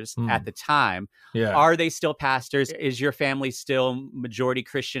pastors at the time. Yeah. Are they still pastors? Is your family still majority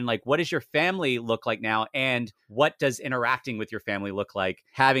Christian? Like, what does your family look like now? And what does interacting with your family look like,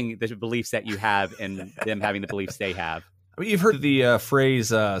 having the beliefs that you have and them having the beliefs they have? I mean, you've heard the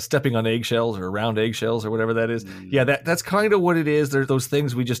phrase stepping on eggshells or around eggshells or whatever that is. Yeah, that's kind of what it is. There's those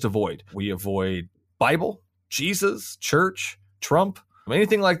things we just avoid. We avoid Bible, Jesus, church, Trump,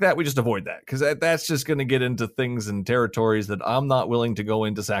 anything like that. We just avoid that because that's just going to get into things and territories that I'm not willing to go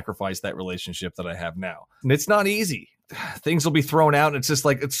in to sacrifice that relationship that I have now. And it's not easy. Things will be thrown out. And it's just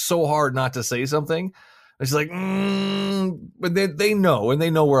like, it's so hard not to say something. It's like, but they know, and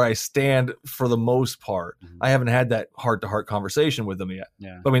they know where I stand for the most part. I haven't had that heart-to-heart conversation with them yet.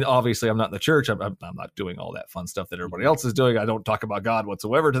 Yeah. I mean, obviously, I'm not in the church. I'm not doing all that fun stuff that everybody else is doing. I don't talk about God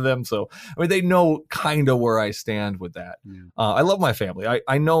whatsoever to them. So, I mean, they know kind of where I stand with that. I love my family.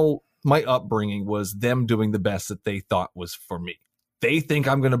 I know my upbringing was them doing the best that they thought was for me. They think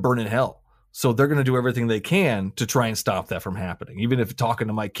I'm going to burn in hell. So they're going to do everything they can to try and stop that from happening. Even if talking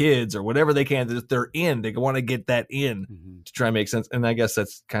to my kids or whatever they can, that they're in, they want to get that in to try and make sense. And I guess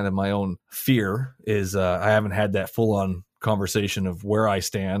that's kind of my own fear is I haven't had that full on conversation of where I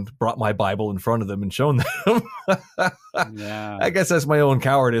stand, brought my Bible in front of them and shown them. Yeah. I guess that's my own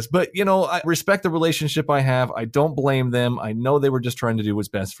cowardice. But, I respect the relationship I have. I don't blame them. I know they were just trying to do what's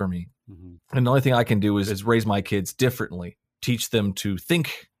best for me. And the only thing I can do is raise my kids differently, teach them to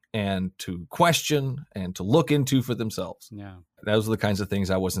think and to question and to look into for themselves. Yeah. Those are the kinds of things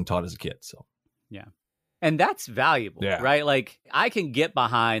I wasn't taught as a kid. So, yeah. And that's valuable, right? Like I can get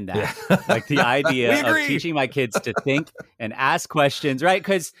behind that, like the idea of teaching my kids to think and ask questions, right?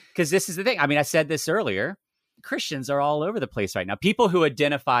 Because this is the thing. I mean, I said this earlier. Christians are all over the place right now. People who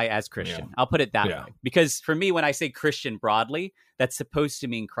identify as Christian. I'll put it that way. Because for me, when I say Christian broadly, that's supposed to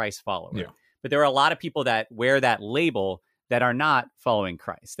mean Christ follower. Yeah. But there are a lot of people that wear that label that are not following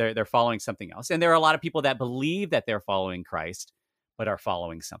Christ. They're following something else. And there are a lot of people that believe that they're following Christ, but are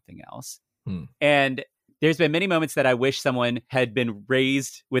following something else. And there's been many moments that I wish someone had been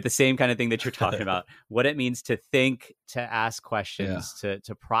raised with the same kind of thing that you're talking about, what it means to think, to ask questions,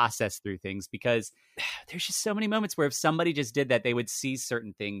 to process through things, because there's just so many moments where if somebody just did that, they would see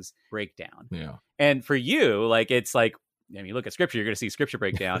certain things break down. Yeah. And for you, like, it's like, I mean, you look at scripture, you're going to see scripture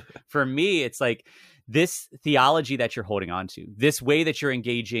breakdown. For me, it's like this theology that you're holding on to, this way that you're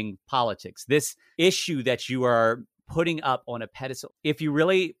engaging politics, this issue that you are putting up on a pedestal. If you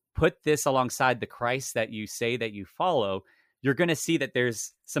really put this alongside the Christ that you say that you follow, you're going to see that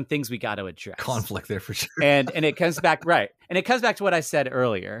there's some things we got to address. Conflict there for sure. And it comes back, right. And it comes back to what I said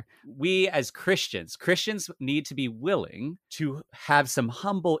earlier. We as Christians need to be willing to have some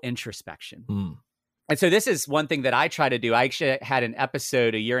humble introspection. And so this is one thing that I try to do. I actually had an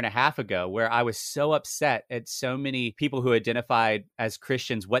episode 1.5 years ago where I was so upset at so many people who identified as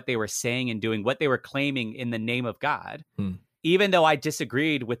Christians, what they were saying and doing, what they were claiming in the name of God. Even though I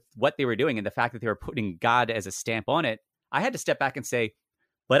disagreed with what they were doing and the fact that they were putting God as a stamp on it, I had to step back and say,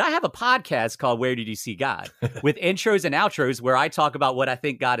 but I have a podcast called Where Did You See God? With intros and outros where I talk about what I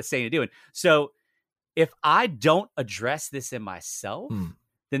think God is saying and doing. So if I don't address this in myself,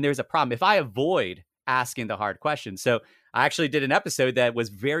 then there's a problem. If I avoid asking the hard questions. So I actually did an episode that was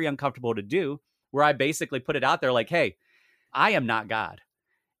very uncomfortable to do, where I basically put it out there like, hey, I am not God.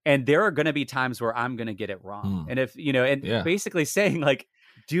 And there are going to be times where I'm going to get it wrong. And if, basically saying like,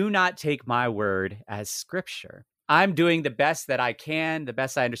 do not take my word as scripture. I'm doing the best that I can, the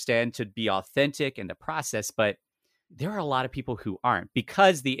best I understand to be authentic in the process. But there are a lot of people who aren't,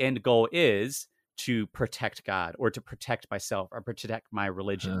 because the end goal is to protect God or to protect myself or protect my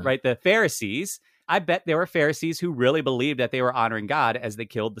religion, right? The Pharisees, I bet there were Pharisees who really believed that they were honoring God as they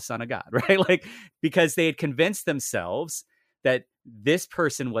killed the Son of God, right? Like, because they had convinced themselves that this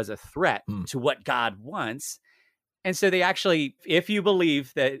person was a threat to what God wants. And so they actually, if you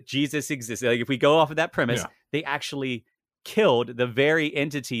believe that Jesus exists, like if we go off of that premise, they actually killed the very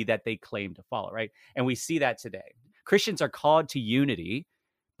entity that they claim to follow, right? And we see that today. Christians are called to unity,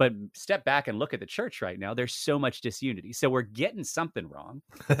 but step back and look at the church right now. There's so much disunity. So we're getting something wrong.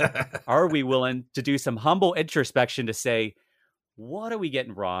 Are we willing to do some humble introspection to say, what are we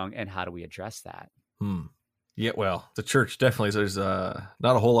getting wrong and how do we address that? Yeah, well, the church definitely, there's not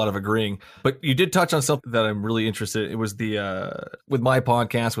a whole lot of agreeing. But you did touch on something that I'm really interested in. It was the, with my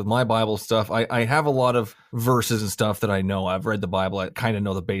podcast, with my Bible stuff, I have a lot of verses and stuff that I know. I've read the Bible. I kind of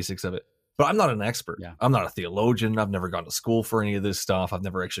know the basics of it. But I'm not an expert. I'm not a theologian. I've never gone to school for any of this stuff. I've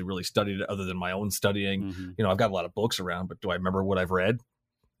never actually really studied it other than my own studying. I've got a lot of books around, but do I remember what I've read?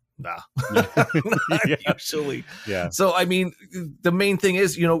 Nah, usually. So, I mean, the main thing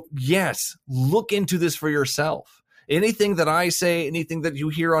is, yes, look into this for yourself. Anything that I say, anything that you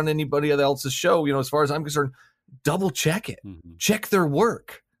hear on anybody else's show, as far as I'm concerned, double check it. Check their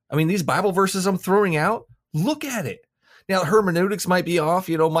work. I mean, these Bible verses I'm throwing out, look at it. Now, hermeneutics might be off.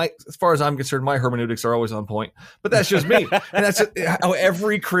 As far as I'm concerned, my hermeneutics are always on point. But that's just me, and that's how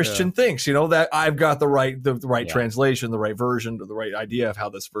every Christian thinks. That I've got the right translation, the right version, the right idea of how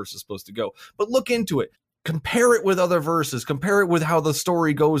this verse is supposed to go. But look into it. Compare it with other verses. Compare it with how the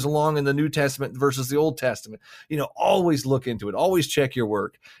story goes along in the New Testament versus the Old Testament. Always look into it. Always check your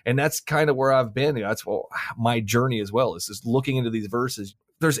work. And that's kind of where I've been. That's my journey as well, is just looking into these verses.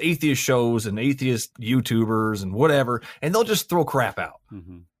 There's atheist shows and atheist YouTubers and whatever, and they'll just throw crap out.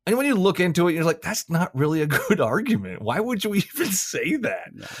 And when you look into it, you're like, that's not really a good argument. Why would you even say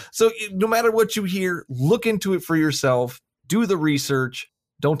that? So no matter what you hear, look into it for yourself. Do the research.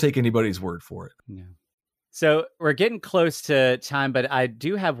 Don't take anybody's word for it. So we're getting close to time, but I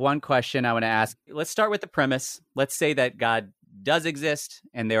do have one question I want to ask. Let's start with the premise. Let's say that God does exist,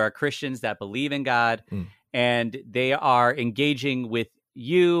 and there are Christians that believe in God, and they are engaging with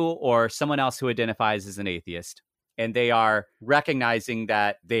you or someone else who identifies as an atheist. And they are recognizing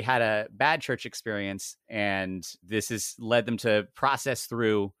that they had a bad church experience, and this has led them to process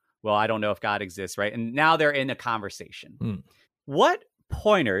through, well, I don't know if God exists, right? And now they're in a conversation. What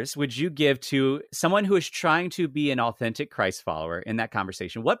pointers would you give to someone who is trying to be an authentic Christ follower in that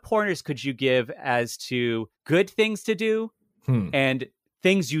conversation? What pointers could you give as to good things to do and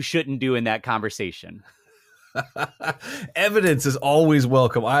things you shouldn't do in that conversation? Evidence is always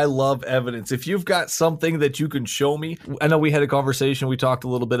welcome. I love evidence. If you've got something that you can show me, I know we had a conversation. We talked a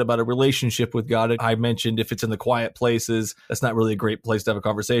little bit about a relationship with God. I mentioned if it's in the quiet places, that's not really a great place to have a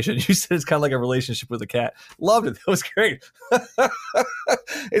conversation. You said it's kind of like a relationship with a cat. Loved it. That was great.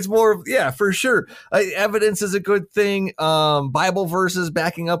 It's more of, yeah, for sure. Evidence is a good thing. Bible verses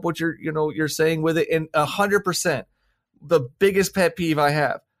backing up what you're saying with it. And 100%, the biggest pet peeve I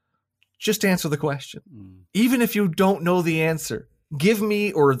have, just answer the question. Even if you don't know the answer, give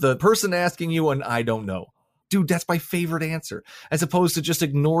me or the person asking you an I don't know. Dude, that's my favorite answer, as opposed to just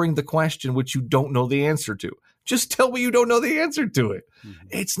ignoring the question which you don't know the answer to. Just tell me you don't know the answer to it.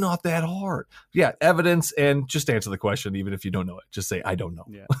 It's not that hard. Yeah, evidence, and just answer the question even if you don't know it. Just say, I don't know.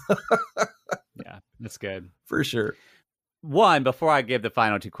 Yeah, that's good. For sure. One, before I give the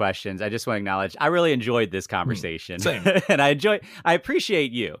final two questions, I just want to acknowledge I really enjoyed this conversation. Same. And I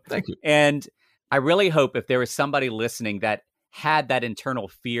appreciate you. Thank you. And I really hope if there was somebody listening that had that internal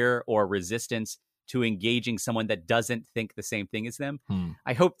fear or resistance to engaging someone that doesn't think the same thing as them,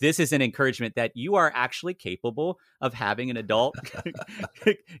 I hope this is an encouragement that you are actually capable of having an adult,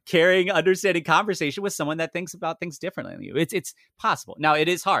 caring, understanding conversation with someone that thinks about things differently than you. It's possible. Now, it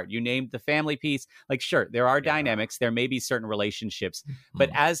is hard. You named the family piece. Like, sure, there are dynamics. There may be certain relationships. But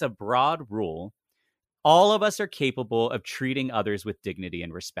as a broad rule, all of us are capable of treating others with dignity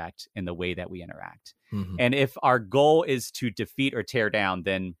and respect in the way that we interact. And if our goal is to defeat or tear down,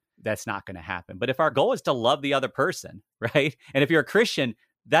 then that's not going to happen. But if our goal is to love the other person, right? And if you're a Christian,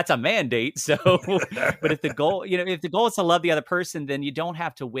 that's a mandate. So, but if the goal is to love the other person, then you don't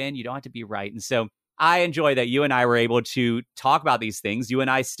have to win. You don't have to be right. And so I enjoy that you and I were able to talk about these things. You and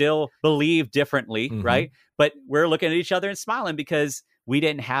I still believe differently, right? But we're looking at each other and smiling because we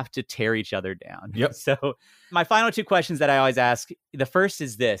didn't have to tear each other down. Yep. So my final two questions that I always ask, the first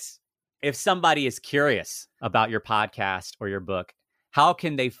is this: if somebody is curious about your podcast or your book, how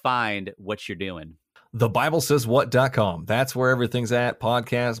can they find what you're doing? TheBibleSaysWhat.com. That's where everything's at.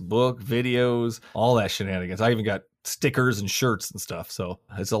 Podcast, book, videos, all that shenanigans. I even got stickers and shirts and stuff. So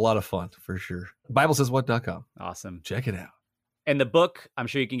it's a lot of fun for sure. BibleSaysWhat.com. Awesome. Check it out. And the book, I'm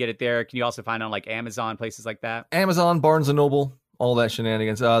sure you can get it there. Can you also find it on like Amazon, places like that? Amazon, Barnes & Noble, all that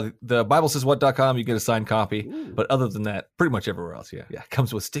shenanigans. The BibleSaysWhat.com, you get a signed copy. Ooh. But other than that, pretty much everywhere else. Yeah. It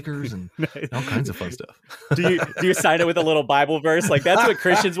comes with stickers and all kinds of fun stuff. Do you sign it with a little Bible verse? Like, that's what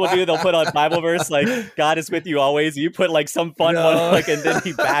Christians will do. They'll put on Bible verse, like, God is with you always. You put like some fun one, like, and then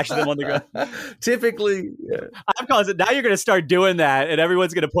he bashed them on the ground. Typically, yeah. I'm calling it. Now you're going to start doing that, and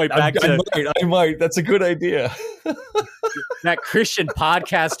everyone's going to point back I might. That's a good idea. That Christian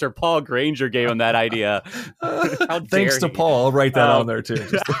podcaster Paul Granger gave him that idea. Thanks to Paul. I'll write that on there too.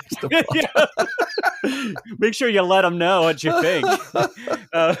 Make sure you let them know what you think.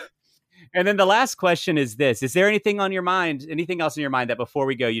 And then the last question is this: is there anything else in your mind that before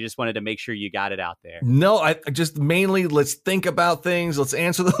we go, you just wanted to make sure you got it out there? No, I just mainly let's think about things. Let's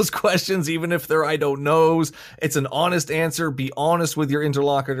answer those questions, even if they're I don't knows. It's an honest answer. Be honest with your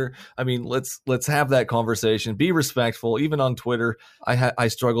interlocutor. I mean, let's have that conversation. Be respectful. Even on Twitter, I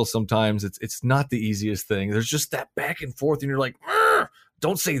struggle sometimes. It's not the easiest thing. There's just that back and forth, and you're like,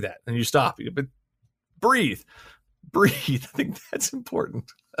 don't say that, and you stop. But breathe. I think that's important.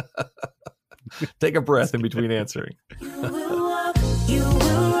 Take a breath in between answering. You will walk, you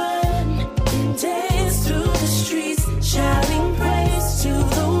will run, and dance through the streets, shouting praise to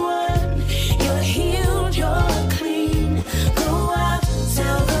the one. You're healed, you're clean. Go out,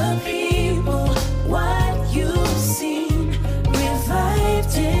 tell the people what you've seen.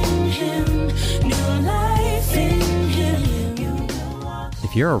 Revived in him, new life in him. You will walk.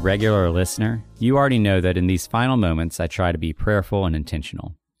 If you're a regular listener, you already know that in these final moments, I try to be prayerful and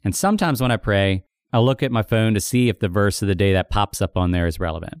intentional. And sometimes when I pray, I'll look at my phone to see if the verse of the day that pops up on there is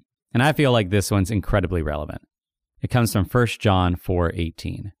relevant. And I feel like this one's incredibly relevant. It comes from 1 John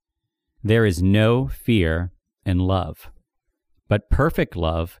 4:18. There is no fear in love, but perfect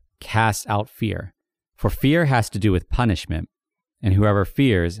love casts out fear. For fear has to do with punishment, and whoever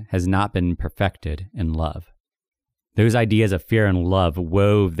fears has not been perfected in love. Those ideas of fear and love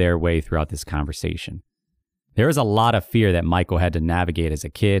wove their way throughout this conversation. There is a lot of fear that Michael had to navigate as a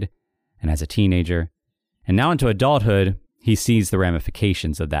kid and as a teenager. And now into adulthood, he sees the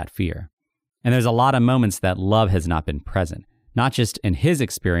ramifications of that fear. And there's a lot of moments that love has not been present, not just in his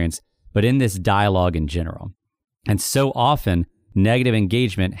experience, but in this dialogue in general. And so often, negative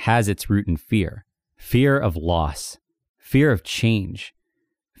engagement has its root in fear. Fear of loss, fear of change,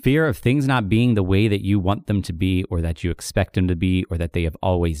 fear of things not being the way that you want them to be or that you expect them to be or that they have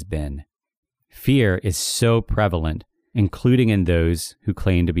always been. Fear is so prevalent, including in those who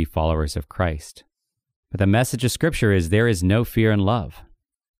claim to be followers of Christ. But the message of Scripture is there is no fear in love.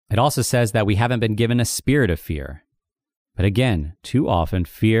 It also says that we haven't been given a spirit of fear. But again, too often,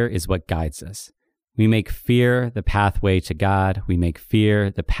 fear is what guides us. We make fear the pathway to God. We make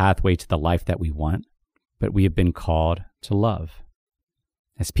fear the pathway to the life that we want. But we have been called to love.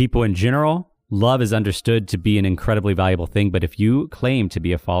 As people in general, love is understood to be an incredibly valuable thing. But if you claim to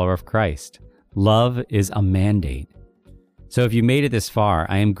be a follower of Christ, love is a mandate. So if you made it this far,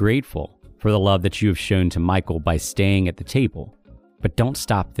 I am grateful for the love that you have shown to Michael by staying at the table. But don't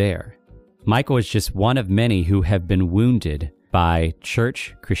stop there. Michael is just one of many who have been wounded by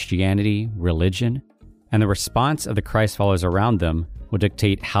church, Christianity, religion, and the response of the Christ followers around them will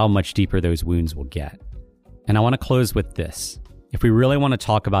dictate how much deeper those wounds will get. And I want to close with this. If we really want to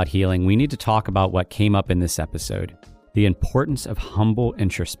talk about healing, we need to talk about what came up in this episode, the importance of humble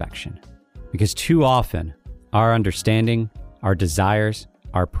introspection. Because too often, our understanding, our desires,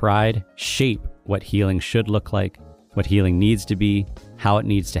 our pride shape what healing should look like, what healing needs to be, how it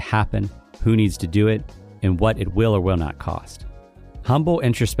needs to happen, who needs to do it, and what it will or will not cost. Humble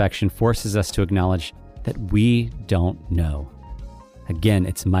introspection forces us to acknowledge that we don't know. Again,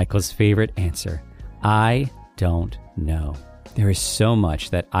 it's Michael's favorite answer. I don't know. There is so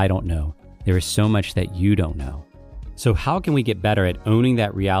much that I don't know. There is so much that you don't know. So how can we get better at owning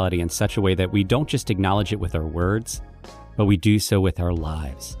that reality in such a way that we don't just acknowledge it with our words, but we do so with our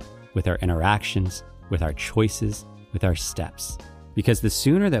lives, with our interactions, with our choices, with our steps? Because the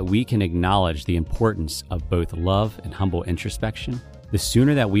sooner that we can acknowledge the importance of both love and humble introspection, the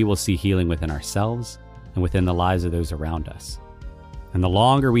sooner that we will see healing within ourselves and within the lives of those around us. And the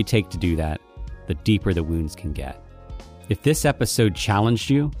longer we take to do that, the deeper the wounds can get. If this episode challenged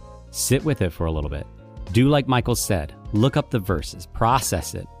you, sit with it for a little bit. Do like Michael said, look up the verses,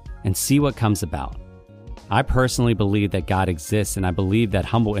 process it, and see what comes about. I personally believe that God exists, and I believe that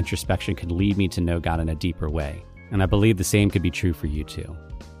humble introspection could lead me to know God in a deeper way. And I believe the same could be true for you too.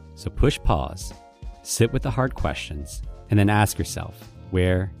 So push pause, sit with the hard questions, and then ask yourself,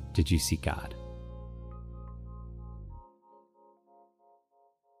 where did you see God?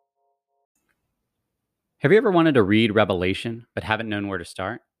 Have you ever wanted to read Revelation but haven't known where to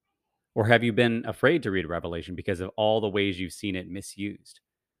start? Or have you been afraid to read Revelation because of all the ways you've seen it misused?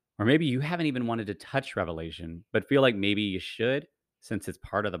 Or maybe you haven't even wanted to touch Revelation, but feel like maybe you should since it's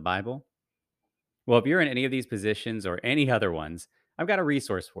part of the Bible? Well, if you're in any of these positions or any other ones, I've got a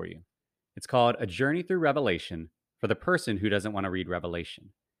resource for you. It's called A Journey Through Revelation for the person who doesn't want to read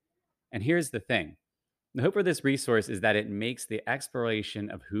Revelation. And here's the thing. The hope for this resource is that it makes the exploration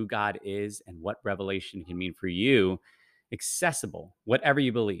of who God is and what Revelation can mean for you accessible, whatever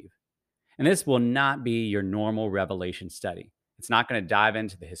you believe. And this will not be your normal Revelation study. It's not going to dive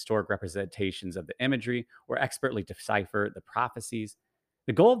into the historic representations of the imagery or expertly decipher the prophecies.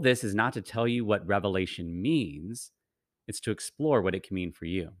 The goal of this is not to tell you what Revelation means. It's to explore what it can mean for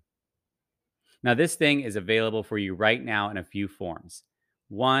you. Now, this thing is available for you right now in a few forms.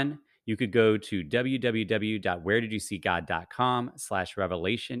 One, you could go to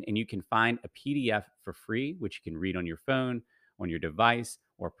www.wheredidyousee.god.com/revelation, and you can find a PDF for free, which you can read on your phone, on your device,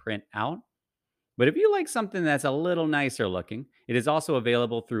 or print out. But if you like something that's a little nicer looking, it is also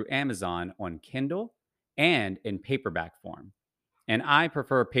available through Amazon on Kindle and in paperback form. And I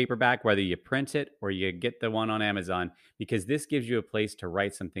prefer paperback, whether you print it or you get the one on Amazon, because this gives you a place to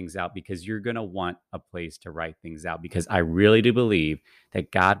write some things out, because you're going to want a place to write things out, because I really do believe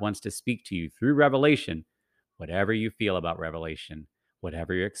that God wants to speak to you through Revelation, whatever you feel about Revelation,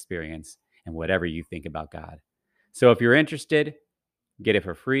 whatever your experience, and whatever you think about God. So if you're interested, get it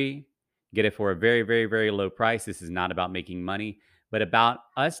for free. Get it for a very, very, very low price. This is not about making money, but about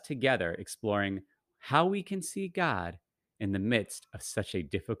us together exploring how we can see God in the midst of such a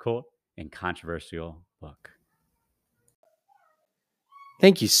difficult and controversial book.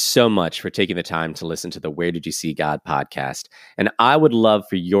 Thank you so much for taking the time to listen to the Where Did You See God podcast. And I would love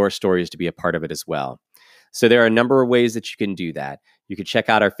for your stories to be a part of it as well. So there are a number of ways that you can do that. You can check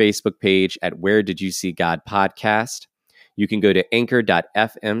out our Facebook page at Where Did You See God podcast. You can go to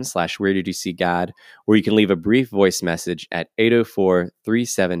anchor.fm/Where Did You See God, or you can leave a brief voice message at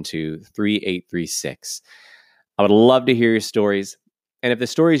 804-372-3836. I would love to hear your stories. And if the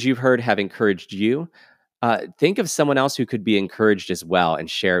stories you've heard have encouraged you, think of someone else who could be encouraged as well and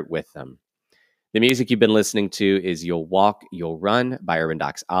share it with them. The music you've been listening to is You'll Walk, You'll Run by Urban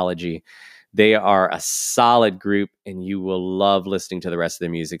Doxology. They are a solid group, and you will love listening to the rest of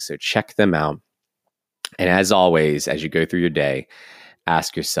their music, so check them out. And as always, as you go through your day,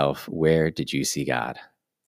 ask yourself, where did you see God?